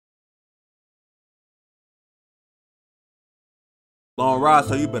Long ride,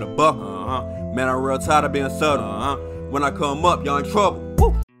 so you better buckle. Man, I'm real tired of being subtle. When I come up, y'all in trouble.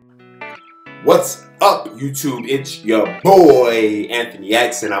 Woo. What's up, YouTube? It's your boy, Anthony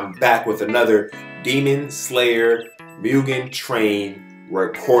X, and I'm back with another Demon Slayer Mugen Train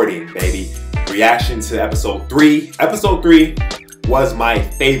recording, baby. Reaction to episode 3. Episode 3 was my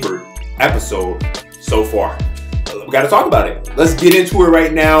favorite episode so far. We gotta talk about it. Let's get into it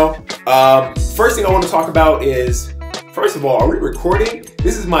right now. First thing I want to talk about is, first of all, are we recording?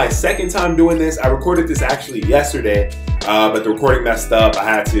 This is my second time doing this. I recorded this actually yesterday, but the recording messed up.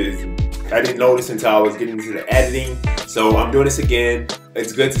 I didn't notice until I was getting into the editing. So I'm doing this again.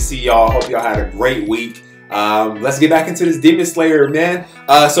 It's good to see y'all. Hope y'all had a great week. Let's get back into this Demon Slayer, man.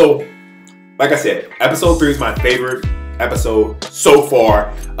 So, like I said, episode 3 is my favorite episode so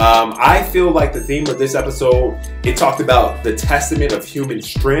far. I feel like the theme of this episode, it talked about the testament of human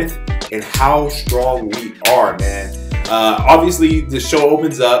strength and how strong we are, man. Obviously, the show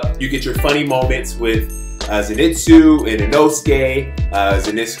opens up. You get your funny moments with Zenitsu and Inosuke.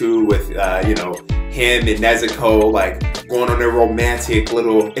 Zenitsu with, you know, him and Nezuko, like, going on their romantic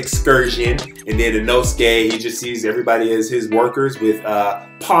little excursion. And then Inosuke, he just sees everybody as his workers with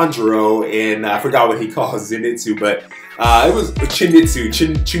Tanjiro, and I forgot what he calls Zenitsu, but it was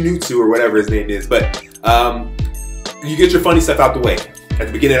Chinutsu, or whatever his name is. But you get your funny stuff out the way at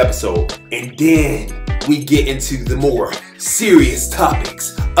the beginning of the episode. And then we get into the more serious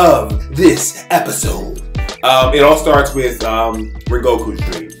topics of this episode. It all starts with Rengoku's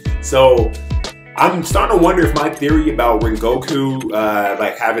dream. So I'm starting to wonder if my theory about Rengoku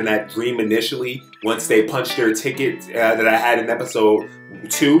like having that dream initially, once they punched their ticket that I had in episode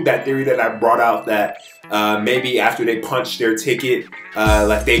 2, that theory that I brought out, that maybe after they punch their ticket,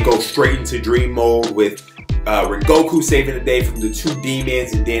 like they go straight into dream mode with Rengoku saving the day from the 2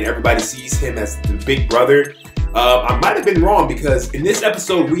 demons, and then everybody sees him as the big brother. I might have been wrong, because in this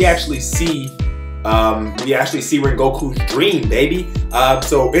episode we actually see Rengoku's dream, baby.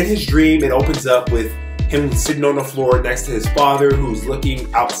 So in his dream, it opens up with him sitting on the floor next to his father, who's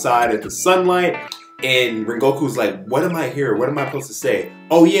looking outside at the sunlight. And Rengoku's like, what am I here? What am I supposed to say?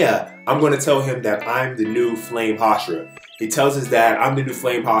 Oh yeah, I'm going to tell him that I'm the new Flame Hashira. He tells his dad, I'm the new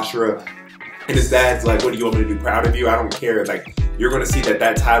Flame Hashira. And his dad's like, what do you want me to do? Proud of you? I don't care. Like, you're going to see that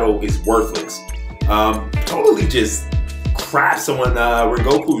that title is worthless. Totally just craps on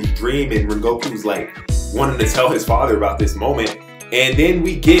Rengoku's dream, and Rengoku's like wanting to tell his father about this moment. And then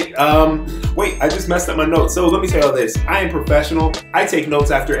we get, wait, I just messed up my notes. So let me tell you this. I am professional. I take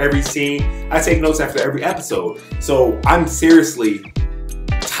notes after every scene. I take notes after every episode. So I'm seriously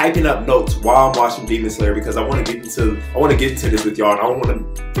typing up notes while I'm watching Demon Slayer, because I want to get into this with y'all, and I don't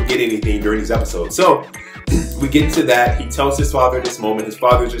want to forget anything during these episodes. So we get into that. He tells his father this moment. His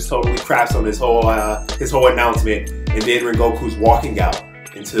father just totally craps on his whole announcement. And then Rengoku's walking out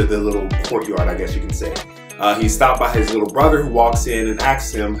into the little courtyard, I guess you can say. He's stopped by his little brother, who walks in and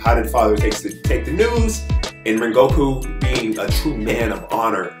asks him, how did father take the news? And Rengoku, being a true man of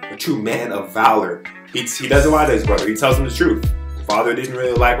honor, a true man of valor, he doesn't lie to his brother. He tells him the truth. Father didn't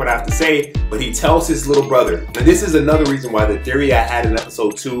really like what I have to say, but he tells his little brother. And this is another reason why the theory I had in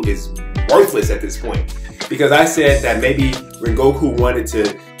episode 2 is worthless at this point. Because I said that maybe Rengoku wanted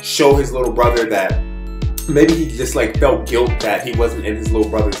to show his little brother that maybe he just like felt guilt that he wasn't in his little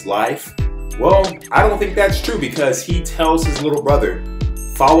brother's life. Well, I don't think that's true, because he tells his little brother,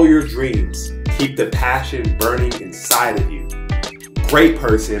 follow your dreams, keep the passion burning inside of you. Great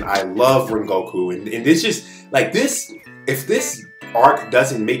person. I love Rengoku. And this just like this, if this arc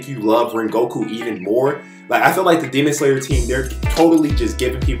doesn't make you love Rengoku even more, like, I feel like the Demon Slayer team, they're totally just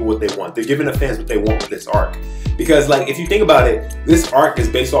giving people what they want. They're giving the fans what they want with this arc. Because, like, if you think about it, this arc is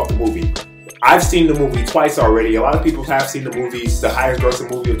based off the movie. I've seen the movie twice already. A lot of people have seen the movies, the highest grossing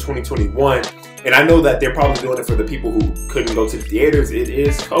movie of 2021. And I know that they're probably doing it for the people who couldn't go to the theaters. It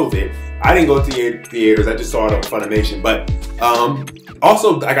is COVID. I didn't go to the theaters. I just saw it on Funimation. But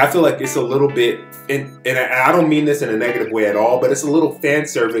also, like, I feel like it's a little bit, and I don't mean this in a negative way at all, but it's a little fan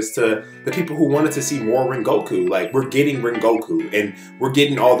service to the people who wanted to see more Rengoku. Like, we're getting Rengoku, and we're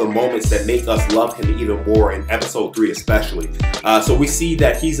getting all the moments that make us love him even more in episode 3 especially. So we see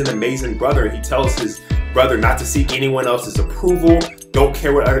that he's an amazing brother, and he tells his brother not to seek anyone else's approval. Don't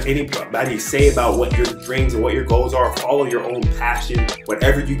care what anybody say about what your dreams and what your goals are. Follow your own passion.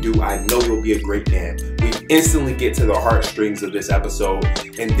 Whatever you do, I know you'll be a great man. We instantly get to the heartstrings of this episode.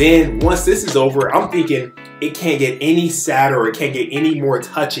 And then once this is over, I'm thinking it can't get any sadder, or it can't get any more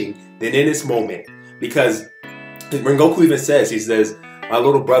touching than in this moment. Because Rengoku even says, he says, my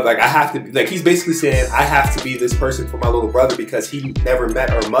little brother, like I have to, like he's basically saying I have to be this person for my little brother because he never met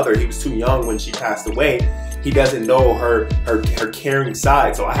her mother. He was too young when she passed away. He doesn't know her caring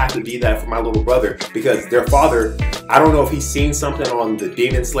side, so I have to be that for my little brother because their father, I don't know if he's seen something on the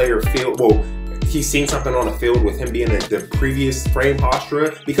Demon Slayer field. Well, he's seen something on the field with him being the previous frame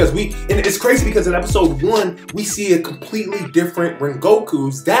Hashira, because and it's crazy because in episode 1 we see a completely different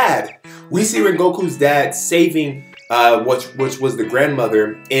Rengoku's dad. We see Rengoku's dad saving which was the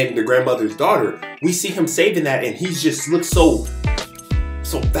grandmother and the grandmother's daughter. We see him saving that, and he just looks so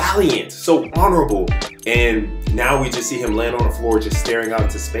valiant, so honorable. And now we just see him land on the floor, just staring out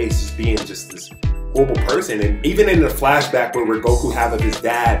into space, just being just this horrible person. And even in the flashback where Rengoku have of his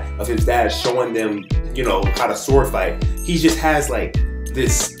dad showing them, you know, how to sword fight, he just has like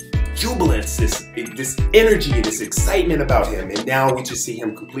this jubilance, this energy, this excitement about him. And now we just see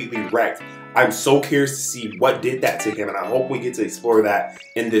him completely wrecked. I'm so curious to see what did that to him, and I hope we get to explore that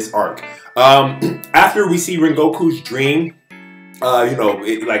in this arc. After we see Rengoku's dream, you know,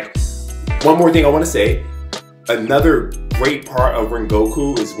 like one more thing I want to say. Another great part of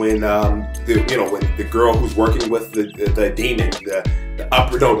Rengoku is when when the girl who's working with the demon,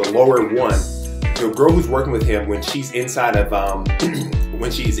 the lower one, the girl who's working with him, when she's inside of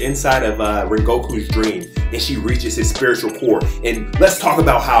Rengoku's dream, and she reaches his spiritual core. And let's talk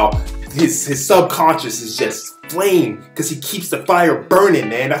about how his subconscious is just flame because he keeps the fire burning,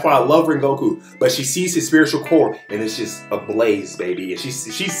 man. That's why I love Rengoku. But she sees his spiritual core and it's just ablaze, baby. And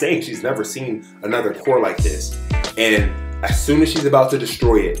she's saying she's never seen another core like this. And as soon as she's about to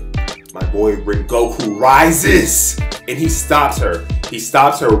destroy it, my boy Rengoku rises and he stops her. He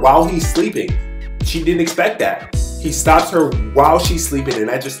stops her while he's sleeping. She didn't expect that. He stops her while she's sleeping, and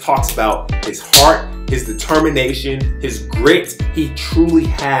that just talks about his heart, his determination, his grit. He truly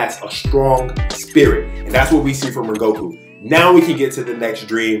has a strong spirit, and that's what we see from Rengoku. Now we can get to the next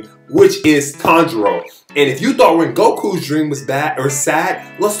dream, which is Tanjiro. And if you thought Rengoku's dream was bad or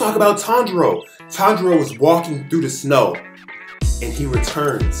sad, let's talk about Tanjiro. Tanjiro is walking through the snow, and he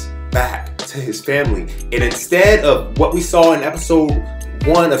returns back to his family. And instead of what we saw in episode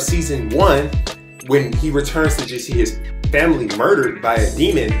 1 of season 1, when he returns to just see his family murdered by a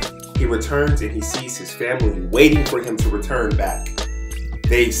demon, he returns and he sees his family waiting for him to return back.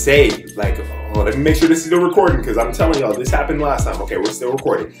 They say, like, oh, let me make sure this is still recording, because I'm telling y'all, this happened last time. Okay, we're still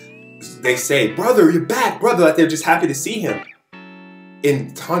recording. They say, brother, you're back, brother. Like, they're just happy to see him.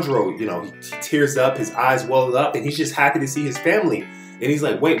 And Tanjiro, you know, he tears up, his eyes well up, and he's just happy to see his family. And he's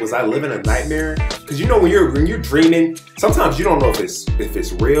like, wait, was I living a nightmare? Because you know, when you're dreaming, sometimes you don't know if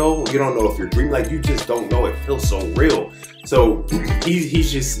it's real. You don't know if you're dreaming. Like, you just don't know. It feels so real. So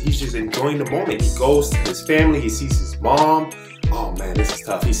he's just enjoying the moment. He goes to his family. He sees his mom. Oh man, this is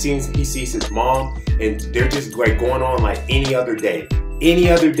tough. He sees his mom, and they're just like going on like any other day.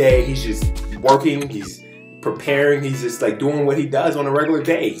 Any other day, he's just working. He's preparing. He's just like doing what he does on a regular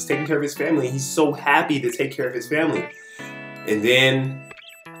day. He's taking care of his family. He's so happy to take care of his family. And then,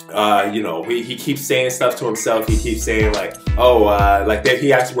 you know, he keeps saying stuff to himself. He keeps saying like, oh, like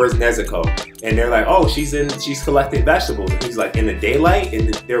he asks, where's Nezuko? And they're like, oh, she's collecting vegetables. And he's like, in the daylight?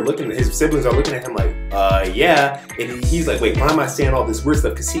 And they're his siblings are looking at him like, yeah. And he's like, wait, why am I saying all this weird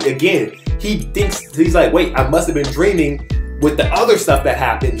stuff? Because he thinks, he's like, wait, I must have been dreaming with the other stuff that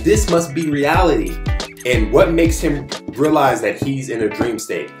happened. This must be reality. And what makes him realize that he's in a dream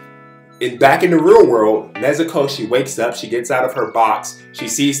state? Back in the real world, Nezuko, she wakes up, she gets out of her box, she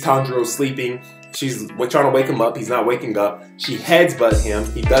sees Tanjiro sleeping, she's trying to wake him up, he's not waking up, she headsbutts him,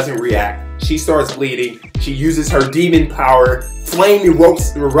 he doesn't react, she starts bleeding, she uses her demon power, flame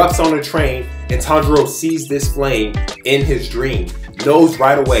erupts on the train, and Tanjiro sees this flame in his dream, knows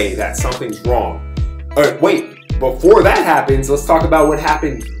right away that something's wrong. Wait, before that happens, let's talk about what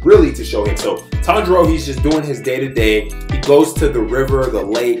happened really to show him. So Tanjiro, he's just doing his day-to-day. He goes to the river, the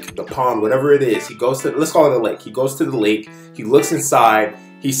lake, the pond, whatever it is. He goes to, let's call it a lake. He goes to the lake. He looks inside.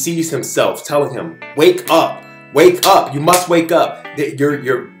 He sees himself telling him, wake up, you must wake up.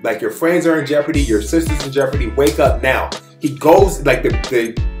 Your friends are in jeopardy. Your sister's in jeopardy. Wake up now. He goes, like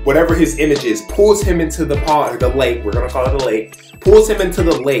whatever his image is, pulls him into the pond, the lake. We're going to call it a lake. Pulls him into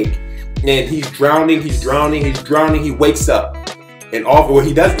the lake. And he's drowning, he wakes up. And all what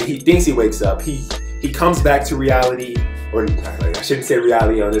he does, he thinks he wakes up. He comes back to reality, or I shouldn't say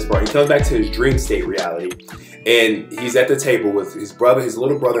reality on this part. He comes back to his dream state reality. And he's at the table with his brother, his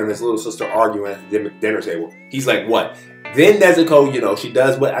little brother, and his little sister arguing at the dinner table. He's like, what? Then Nezuko, you know, she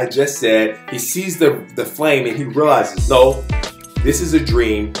does what I just said. He sees the flame and he realizes, no, this is a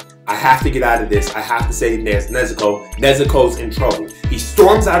dream. I have to get out of this. I have to save Nezuko. Nezuko's in trouble. He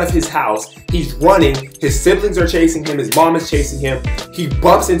storms out of his house. He's running. His siblings are chasing him. His mom is chasing him. He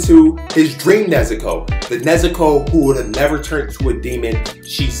bumps into his dream Nezuko. The Nezuko who would have never turned to a demon.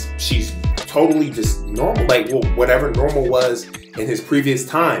 She's totally just normal. Like, well, whatever normal was in his previous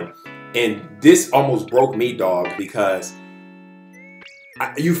time. And this almost broke me, dog, because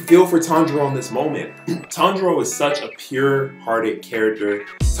you feel for Tanjiro in this moment. Tanjiro is such a pure-hearted character.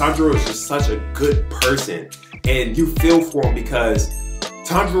 Tanjiro is just such a good person. And you feel for him because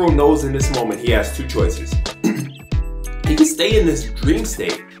Tanjiro knows in this moment he has two choices. He can stay in this dream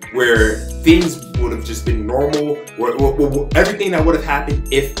state where things would have just been normal, where everything that would have happened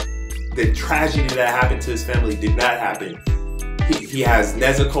if the tragedy that happened to his family did not happen. He has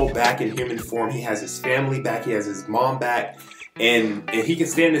Nezuko back in human form. He has his family back. He has his mom back. And he can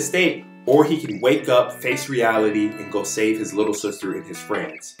stay in this state, or he can wake up, face reality, and go save his little sister and his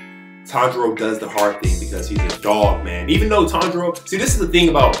friends. Tanjiro does the hard thing because he's a dog, man. Even though Tanjiro, see, this is the thing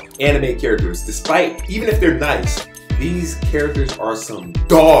about anime characters. Despite, even if they're nice, these characters are some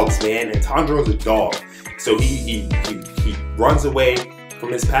dogs, man. And Tanjiro's a dog. So he runs away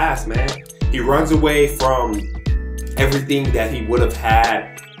from his past, man. He runs away from everything that he would have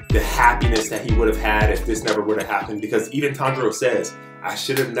had, the happiness that he would have had if this never would have happened. Because even Tanjiro says, I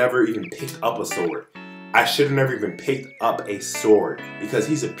should have never even picked up a sword. I should have never even picked up a sword, because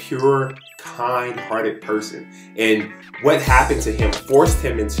he's a pure, kind-hearted person. And what happened to him forced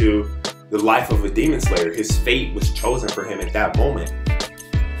him into the life of a demon slayer. His fate was chosen for him at that moment.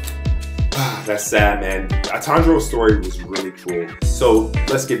 That's sad, man. Tanjiro's story was really cool. So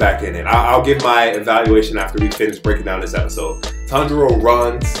let's get back in it. I'll give my evaluation after we finish breaking down this episode. Tanjiro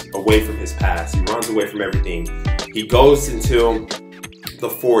runs away from his past. He runs away from everything. He goes into the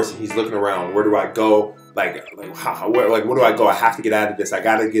forest and he's looking around. Where do I go? Like where do I go? I have to get out of this. I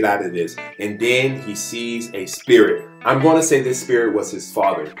gotta get out of this. And then he sees a spirit. I'm going to say this spirit was his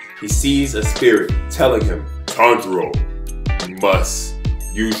father. He sees a spirit telling him, Tanjiro, you must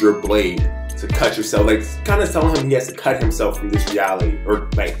use your blade to cut yourself. Like, kind of telling him he has to cut himself from this reality. Or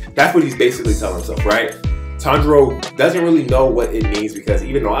like, that's what he's basically telling himself, right? Tanjiro doesn't really know what it means, because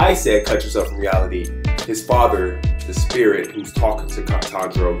even though I said cut yourself from reality, his father, the spirit who's talking to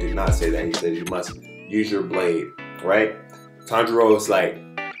Tanjiro, did not say that. He said you must use your blade, right? Tanjiro is like,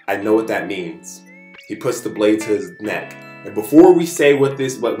 I know what that means. He puts the blade to his neck. And before we say what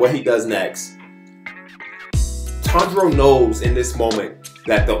he does next, Tanjiro knows in this moment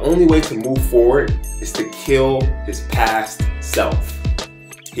that the only way to move forward is to kill his past self.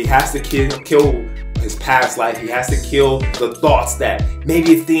 He has to kill his past life. He has to kill the thoughts that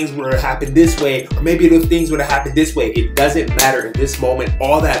maybe if things would have happened this way, or maybe if things would have happened this way. It doesn't matter in this moment.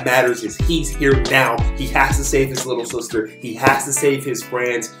 All that matters is he's here now. He has to save his little sister. He has to save his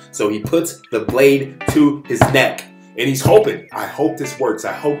friends. So he puts the blade to his neck. And he's hoping, I hope this works.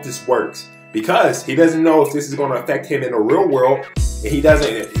 I hope this works. Because he doesn't know if this is going to affect him in the real world. And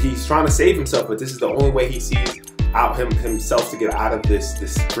he's trying to save himself, but this is the only way he sees out himself to get out of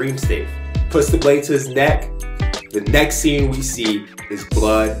this dream state. Puts the blade to his neck. The next scene we see is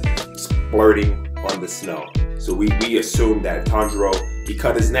blood splurting on the snow. So we assume that Tanjiro, he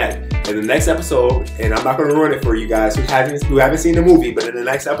cut his neck. In the next episode, and I'm not going to ruin it for you guys who haven't seen the movie, but in the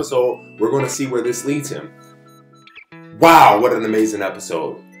next episode, we're going to see where this leads him. Wow, what an amazing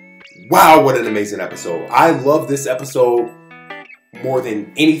episode. Wow, what an amazing episode. I love this episode more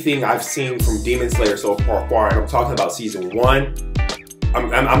than anything I've seen from Demon Slayer so far. And I'm talking about season 1. I'm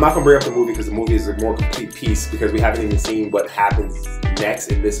not going to bring up the movie because the movie is a more complete piece, because we haven't even seen what happens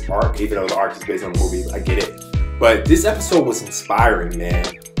next in this arc, even though the arc is based on the movie. I get it. But this episode was inspiring, man.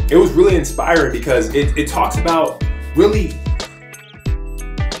 It was really inspiring because it talks about really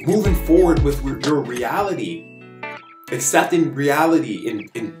moving forward with your reality, accepting reality,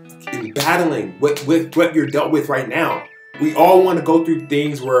 in battling with what you're dealt with right now. We all want to go through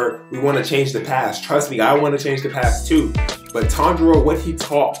things where we want to change the past. Trust me, I want to change the past too. But Tanjiro, what he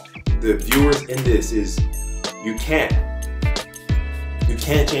taught the viewers in this is you can't. You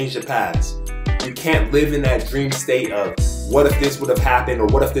can't change the past. You can't live in that dream state of what if this would have happened, or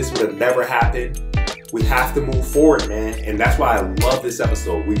what if this would have never happened. We have to move forward, man. And that's why I love this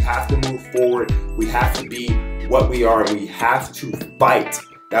episode. We have to move forward. We have to be what we are, and we have to fight.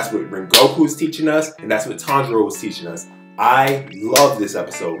 That's what Rengoku is teaching us, and that's what Tanjiro was teaching us. I love this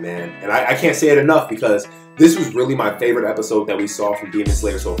episode, man. And I can't say it enough, because This was really my favorite episode that we saw from Demon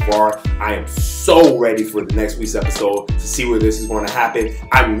Slayer so far. I am so ready for the next week's episode to see where this is going to happen.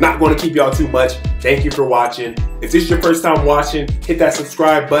 I'm not going to keep y'all too much. Thank you for watching. If this is your first time watching, hit that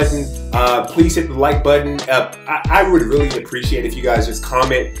subscribe button. Please hit the like button. I would really appreciate if you guys just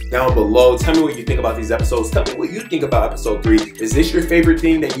comment down below. Tell me what you think about these episodes. Tell me what you think about episode 3. Is this your favorite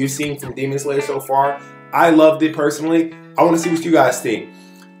thing that you've seen from Demon Slayer so far? I loved it personally. I want to see what you guys think.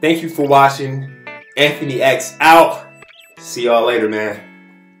 Thank you for watching. Anthony X out. See y'all later, man.